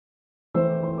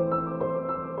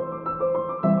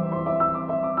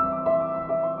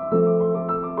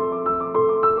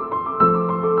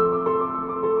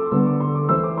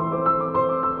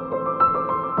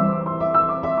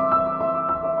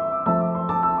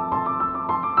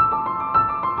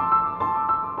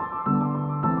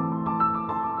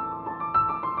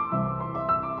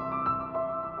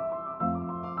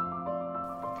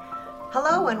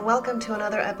and welcome to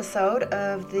another episode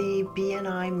of the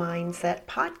BNI Mindset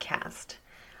Podcast.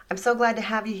 I'm so glad to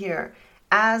have you here.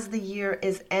 As the year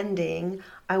is ending,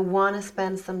 I want to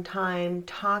spend some time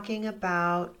talking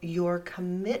about your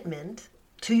commitment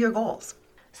to your goals.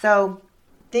 So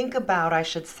think about, I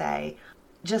should say,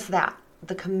 just that,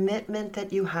 the commitment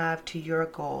that you have to your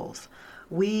goals.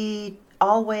 We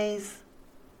always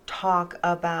talk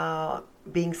about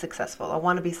being successful. I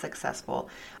want to be successful.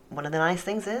 One of the nice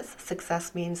things is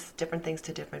success means different things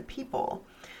to different people.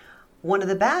 One of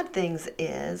the bad things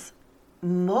is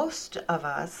most of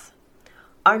us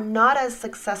are not as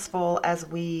successful as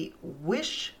we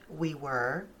wish we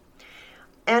were.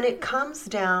 And it comes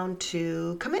down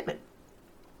to commitment,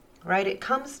 right? It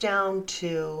comes down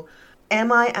to,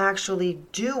 am I actually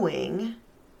doing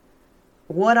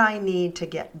what I need to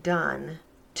get done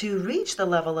to reach the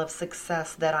level of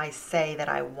success that I say that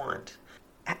I want?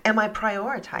 Am I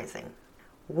prioritizing?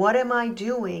 What am I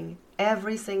doing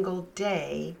every single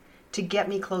day to get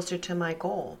me closer to my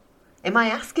goal? Am I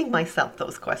asking myself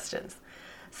those questions?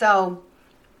 So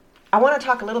I want to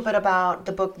talk a little bit about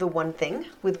the book, The One Thing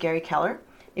with Gary Keller.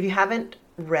 If you haven't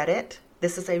read it,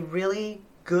 this is a really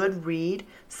good read,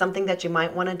 something that you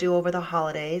might want to do over the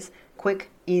holidays. Quick,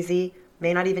 easy,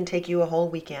 may not even take you a whole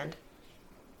weekend.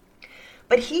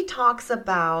 But he talks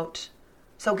about,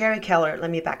 so Gary Keller, let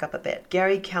me back up a bit.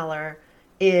 Gary Keller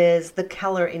is the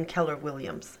Keller in Keller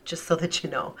Williams, just so that you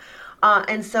know.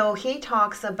 And so he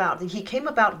talks about, he came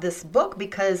about this book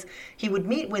because he would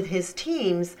meet with his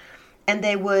teams and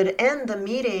they would end the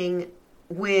meeting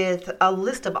with a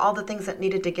list of all the things that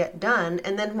needed to get done.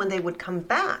 And then when they would come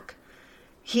back,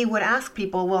 he would ask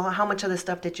people, well, how much of this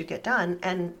stuff did you get done?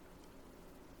 And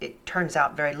it turns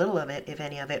out very little of it, if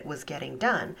any of it, was getting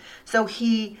done. So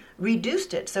he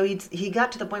reduced it. So he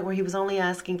got to the point where he was only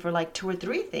asking for like 2 or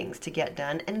 3 things to get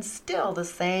done and still the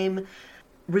same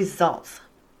results.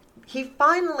 He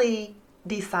finally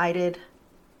decided,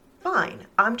 fine,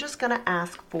 I'm just going to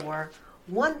ask for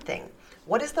one thing.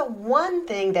 What is the one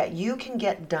thing that you can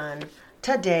get done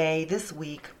today, this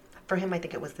week? For him, I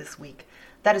think it was this week,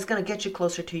 that is going to get you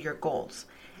closer to your goals.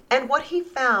 And what he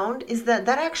found is that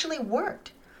that actually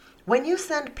worked. When you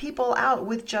send people out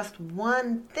with just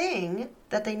one thing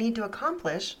that they need to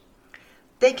accomplish,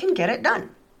 they can get it done.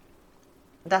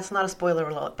 That's not a spoiler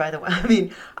alert, by the way. I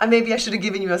mean, maybe I should have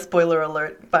given you a spoiler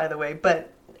alert, by the way,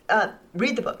 but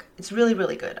read the book. It's really,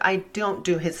 really good. I don't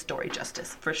do his story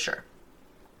justice, for sure.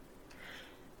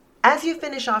 As you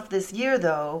finish off this year,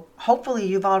 though, hopefully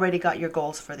you've already got your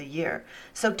goals for the year.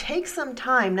 So take some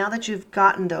time, now that you've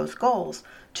gotten those goals,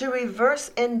 to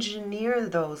reverse engineer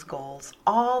those goals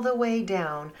all the way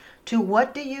down to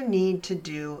what do you need to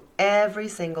do every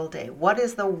single day? What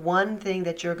is the one thing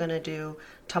that you're going to do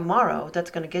tomorrow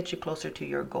that's going to get you closer to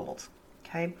your goals?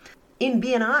 Okay. In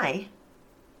BNI,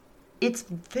 it's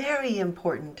very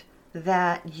important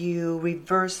that you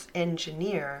reverse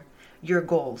engineer your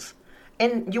goals.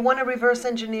 And you want to reverse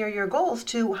engineer your goals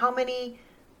to how many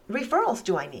referrals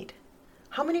do I need?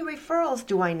 How many referrals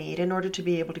do I need in order to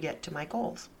be able to get to my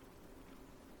goals?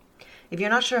 If you're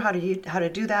not sure how to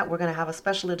do that, we're going to have a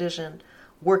special edition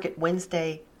Work It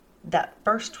Wednesday, that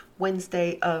first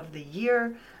Wednesday of the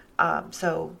year.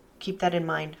 So keep that in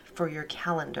mind for your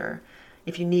calendar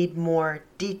if you need more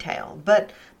detail.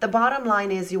 But the bottom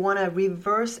line is you want to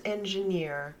reverse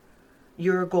engineer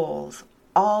your goals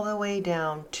all the way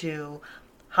down to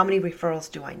how many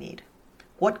referrals do I need?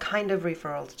 What kind of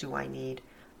referrals do I need?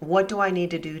 What do I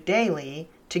need to do daily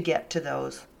to get to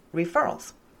those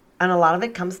referrals? And a lot of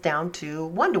it comes down to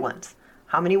one-to-ones.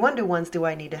 How many one-to-ones do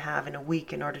I need to have in a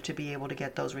week in order to be able to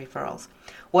get those referrals?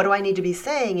 What do I need to be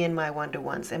saying in my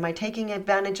one-to-ones? Am I taking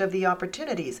advantage of the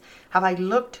opportunities? Have I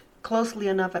looked closely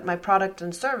enough at my product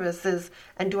and services?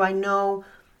 And do I know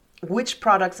which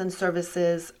products and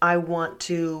services I want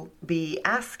to be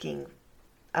asking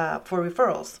for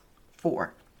referrals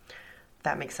for?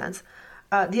 That makes sense.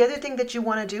 The other thing that you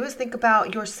want to do is think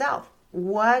about yourself.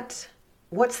 What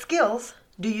skills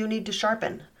do you need to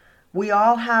sharpen? We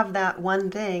all have that one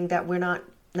thing that we're not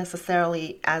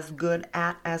necessarily as good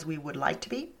at as we would like to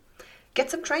be.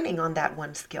 Get some training on that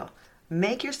one skill.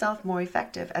 Make yourself more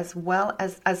effective as well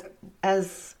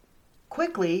as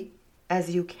quickly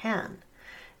as you can.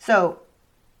 So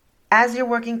as you're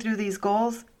working through these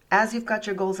goals, as you've got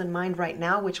your goals in mind right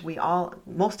now, which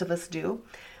most of us do,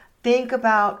 think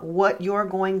about what you're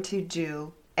going to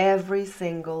do every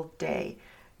single day.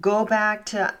 Go back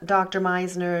to Dr.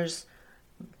 Meisner's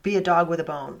Be a Dog with a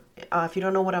Bone. If you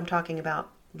don't know what I'm talking about,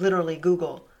 literally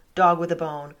Google Dog with a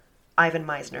Bone, Ivan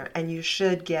Misner, and you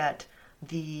should get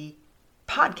the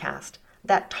podcast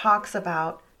that talks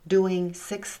about doing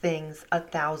 6 things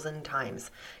 1,000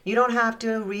 times. You don't have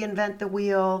to reinvent the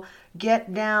wheel.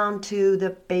 Get down to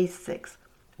the basics.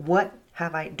 What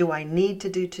do I need to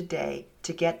do today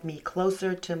to get me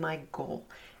closer to my goal?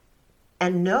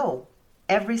 And know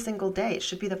every single day, it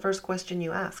should be the first question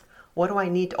you ask. What do I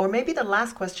need? Or maybe the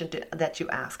last question that you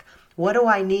ask. What do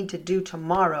I need to do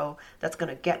tomorrow that's going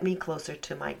to get me closer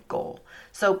to my goal?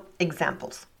 So,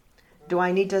 examples. Do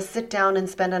I need to sit down and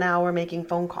spend an hour making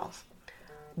phone calls?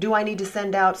 Do I need to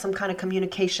send out some kind of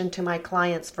communication to my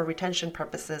clients for retention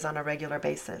purposes on a regular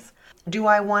basis? Do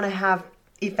I want to have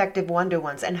effective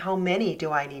one-to-ones, and how many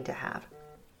do I need to have?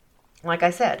 Like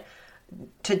I said,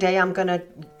 today I'm going to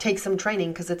take some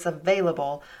training because it's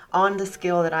available on the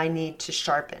skill that I need to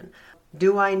sharpen.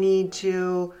 Do I need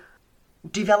to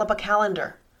develop a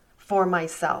calendar for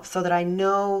myself so that I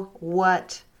know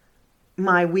what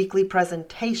my weekly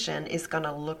presentation is going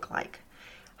to look like?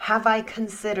 Have I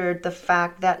considered the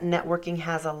fact that networking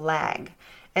has a lag?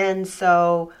 And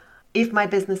so if my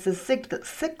business is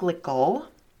cyclical,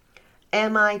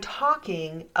 am I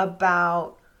talking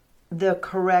about the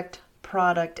correct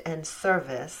product and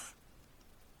service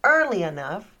early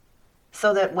enough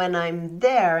so that when I'm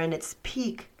there and it's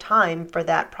peak time for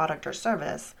that product or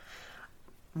service,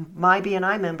 my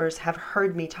BNI members have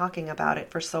heard me talking about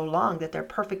it for so long that they're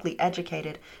perfectly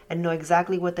educated and know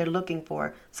exactly what they're looking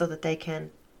for so that they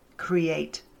can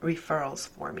create referrals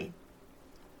for me.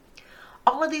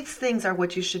 All of these things are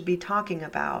what you should be talking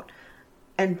about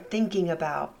and thinking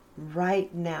about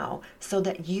right now so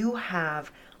that you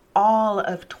have all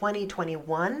of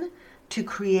 2021 to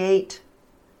create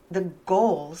the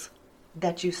goals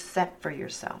that you set for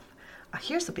yourself.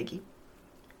 Here's a biggie.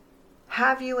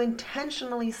 Have you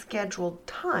intentionally scheduled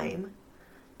time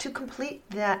to complete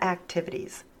the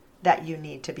activities that you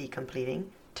need to be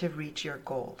completing to reach your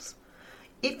goals?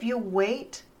 If you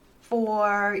wait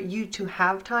for you to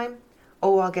have time,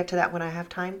 I'll get to that when I have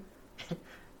time.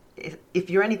 If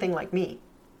you're anything like me,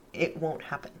 it won't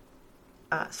happen.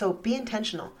 So be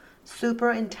intentional,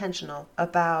 super intentional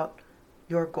about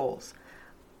your goals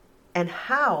and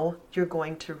how you're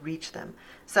going to reach them.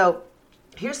 So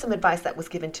here's some advice that was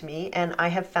given to me, and I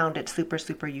have found it super,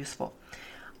 super useful.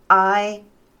 I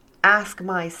ask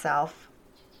myself,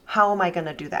 how am I going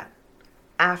to do that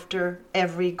after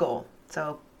every goal?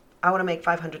 So I want to make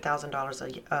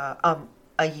 $500,000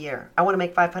 a year. I want to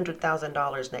make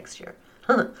 $500,000 next year.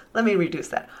 Let me reduce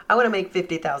that. I want to make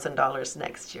 $50,000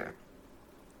 next year.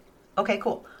 Okay,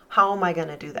 cool. How am I going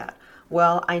to do that?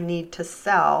 Well, I need to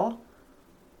sell,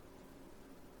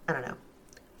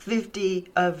 50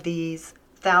 of these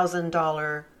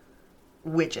 $1,000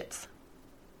 widgets.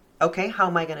 Okay, how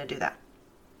am I going to do that?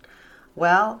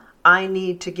 Well, I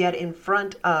need to get in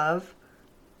front of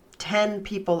 10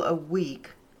 people a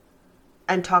week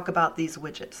and talk about these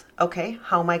widgets. Okay,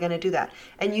 how am I going to do that?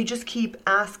 And you just keep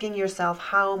asking yourself,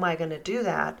 how am I going to do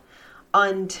that,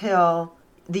 until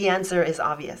the answer is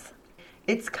obvious.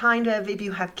 It's kind of, if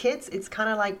you have kids, it's kind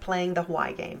of like playing the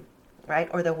why game, right?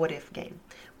 Or the what if game.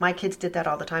 My kids did that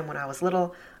all the time when I was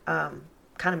little.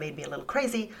 Kind of made me a little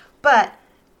crazy, but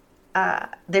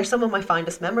they're some of my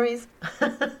fondest memories,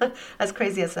 as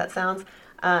crazy as that sounds.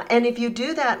 And if you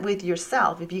do that with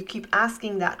yourself, if you keep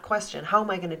asking that question, how am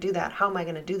I going to do that? How am I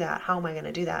going to do that? How am I going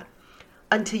to do that?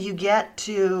 Until you get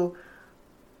to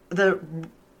the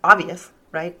obvious,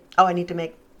 right? Oh, I need to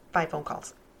make 5 phone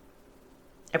calls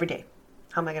every day.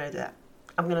 How am I going to do that?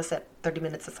 I'm going to set 30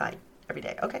 minutes aside every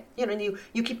day. Okay. And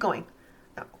you keep going.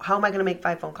 Now, how am I going to make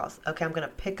 5 phone calls? Okay, I'm going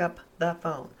to pick up the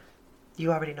phone.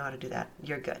 You already know how to do that.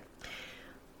 You're good.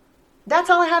 That's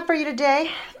all I have for you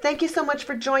today. Thank you so much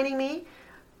for joining me.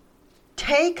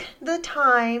 Take the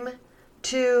time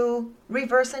to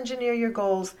reverse engineer your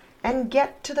goals and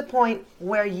get to the point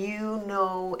where you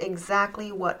know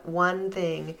exactly what one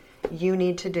thing you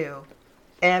need to do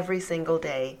every single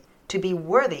day to be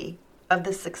worthy of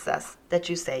the success that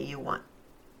you say you want.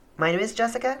 My name is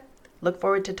Jessica. Look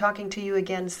forward to talking to you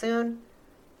again soon.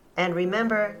 And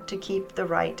remember to keep the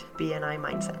right BNI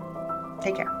mindset.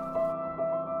 Take care.